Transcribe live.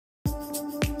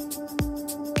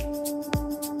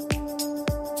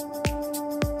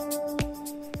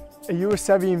Are you a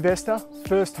savvy investor,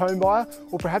 first home buyer,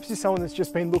 or perhaps you're someone that's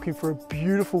just been looking for a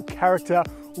beautiful character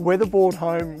weatherboard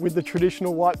home with the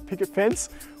traditional white picket fence?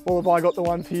 Well, have I got the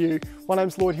one for you. My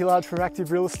name's Lloyd Hillard from Active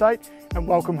Real Estate, and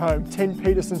welcome home. 10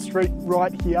 Peterson Street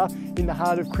right here in the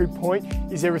heart of Crib Point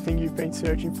is everything you've been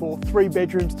searching for. 3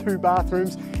 bedrooms, 2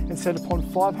 bathrooms, and set upon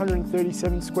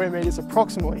 537 square metres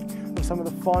approximately of some of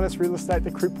the finest real estate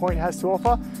that Crib Point has to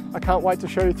offer. I can't wait to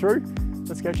show you through.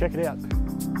 Let's go check it out.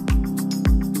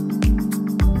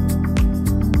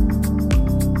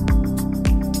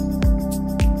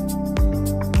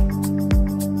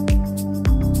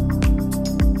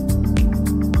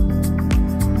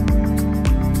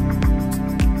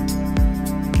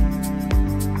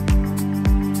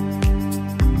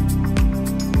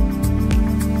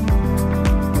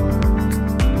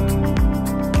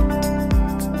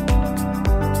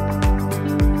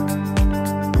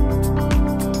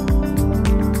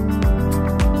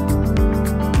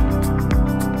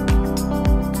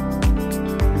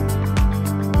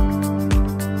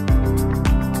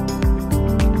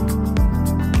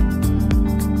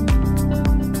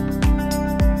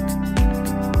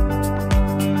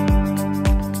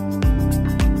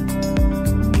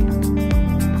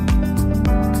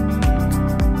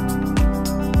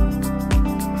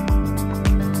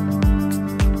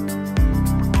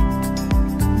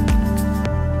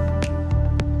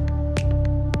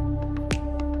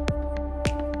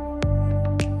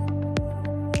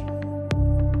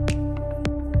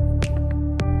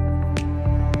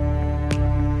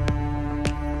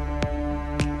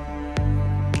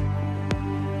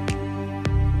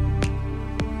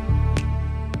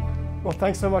 Well,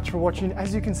 thanks so much for watching.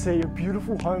 As you can see, a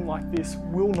beautiful home like this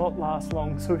will not last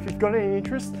long. So if you've got any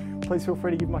interest, please feel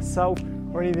free to give myself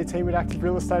or any of the team at Active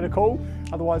Real Estate a call.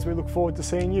 Otherwise, we look forward to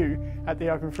seeing you at the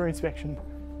open for inspection.